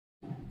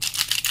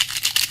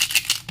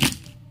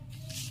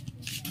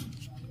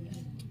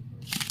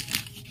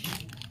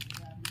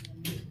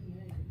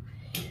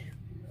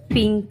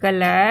pink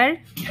color,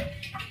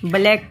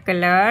 black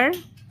color,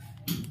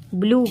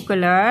 blue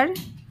color,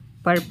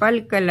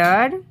 purple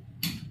color,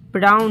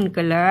 brown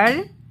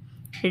color,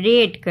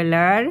 red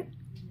color,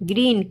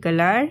 green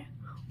color,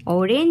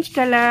 orange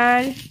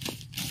color.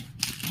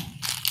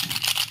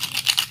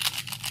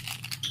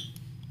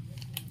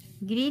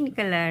 Green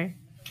color.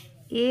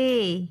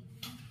 A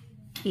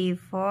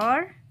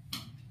for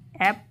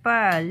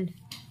apple.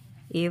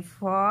 A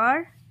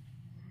for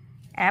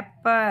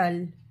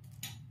apple.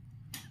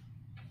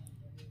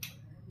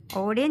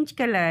 Orange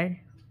color.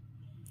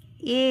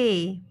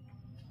 A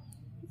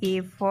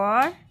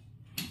for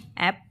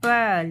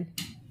apple.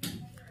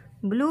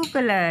 Blue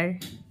color.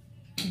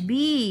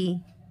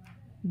 B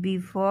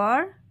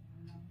for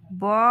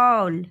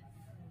ball.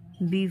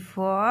 B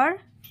for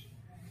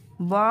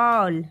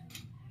ball.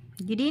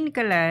 Green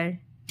color.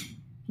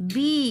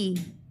 B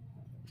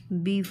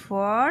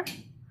for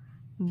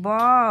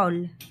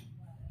ball.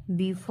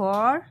 B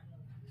for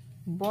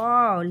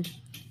ball.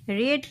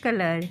 Red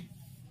color.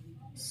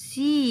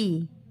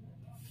 C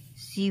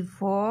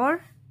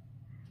for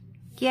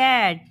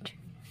cat.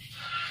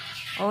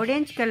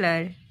 Orange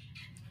color.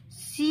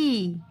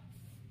 C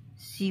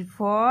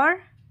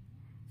for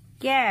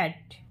cat.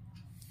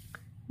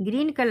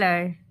 Green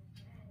color.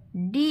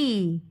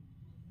 D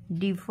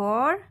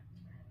for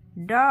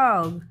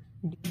dog.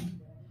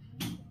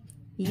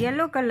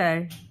 Yellow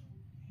color.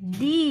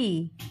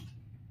 D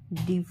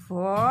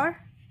for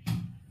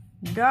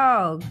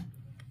dog.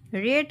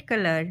 Red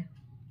color.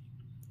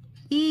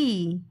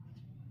 E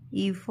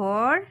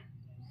for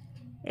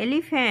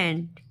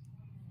elephant.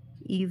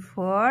 E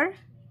for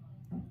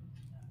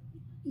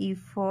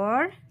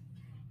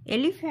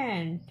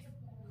elephant.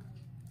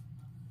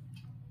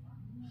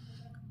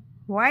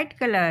 White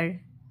color.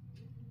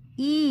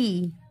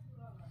 E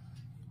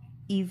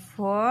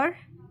for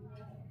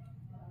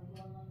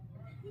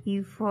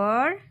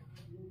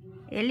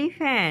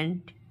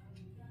elephant.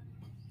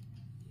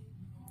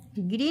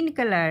 Green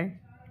color.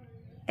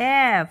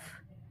 F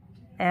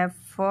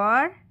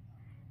for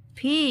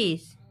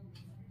fish.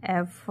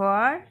 F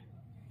for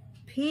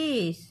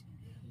fish.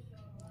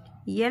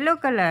 Yellow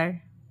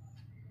color.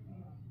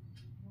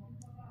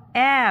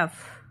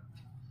 F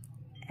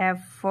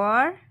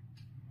for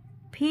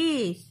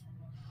fish.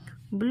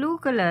 Blue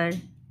color.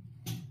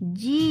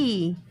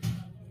 G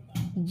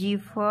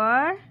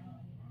for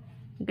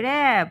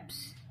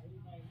grapes.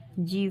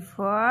 G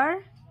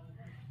for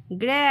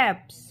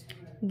grapes.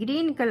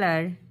 Green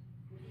color.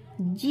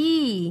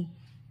 G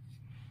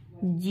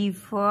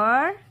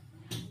for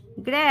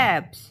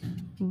grapes.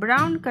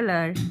 Brown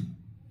color.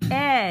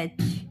 H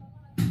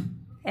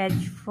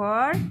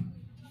for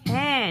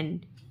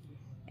hand.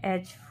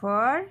 H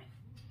for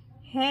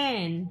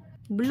hand.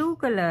 Blue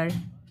color.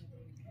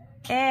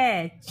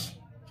 H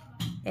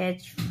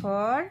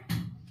for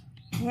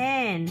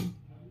hand.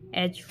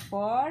 H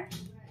for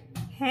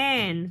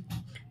hand.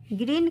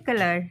 Green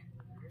color.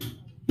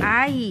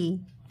 I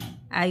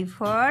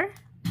for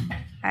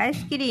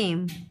ice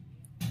cream.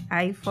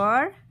 I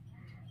for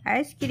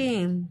ice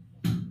cream.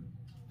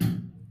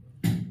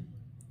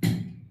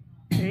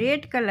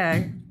 Red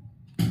color.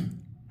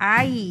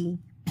 I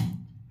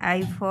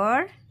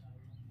for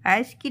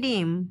ice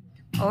cream.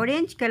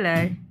 Orange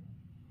color.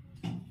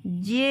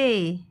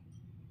 J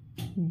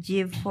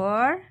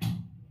for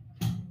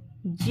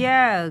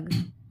jug.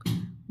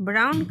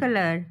 Brown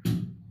color.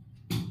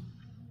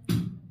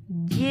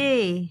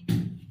 J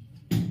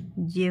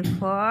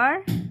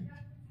for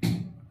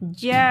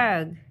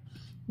jug.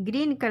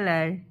 Green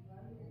color.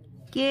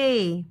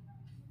 K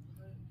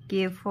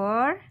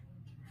for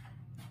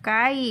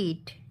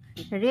kite.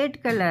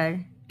 Red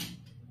color.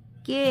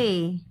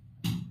 K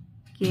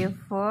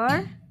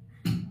for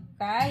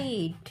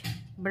kite.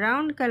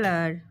 Brown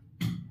color.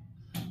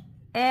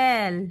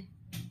 L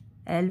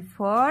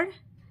for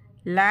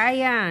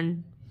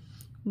lion.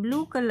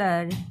 Blue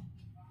color.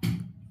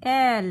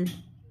 L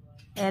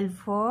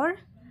for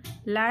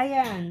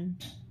lion.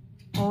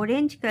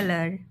 Orange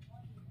color.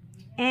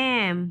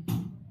 M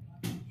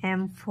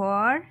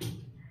for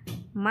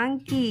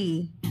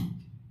monkey.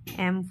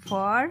 M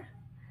for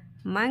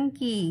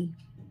monkey.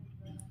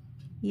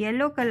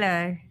 Yellow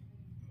color.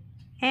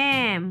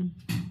 M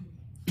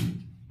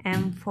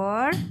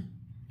for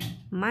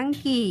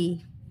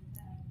monkey.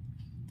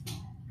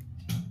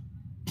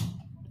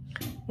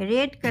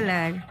 Red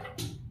color.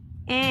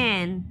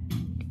 N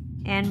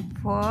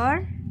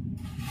for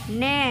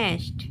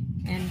nest.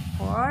 N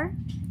for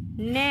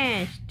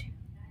nest.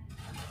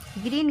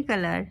 Green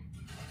color.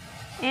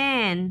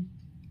 N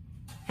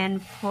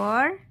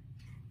for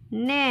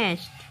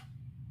nest.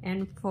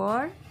 N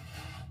for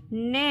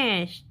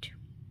nest.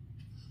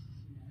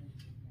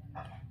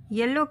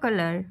 Yellow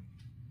color.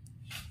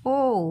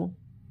 O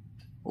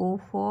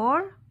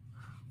for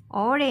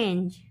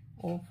orange.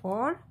 O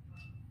for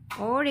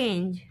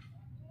orange.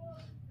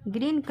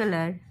 Green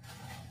color.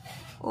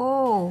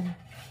 O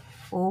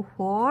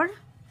for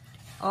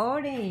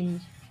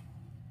orange.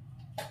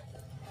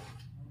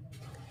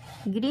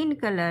 Green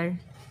color.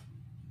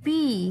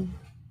 P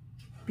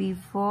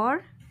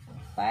for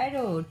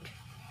parrot.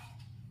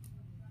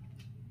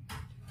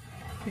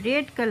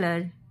 Red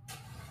color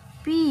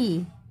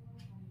P.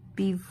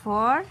 P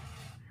for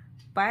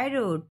parrot.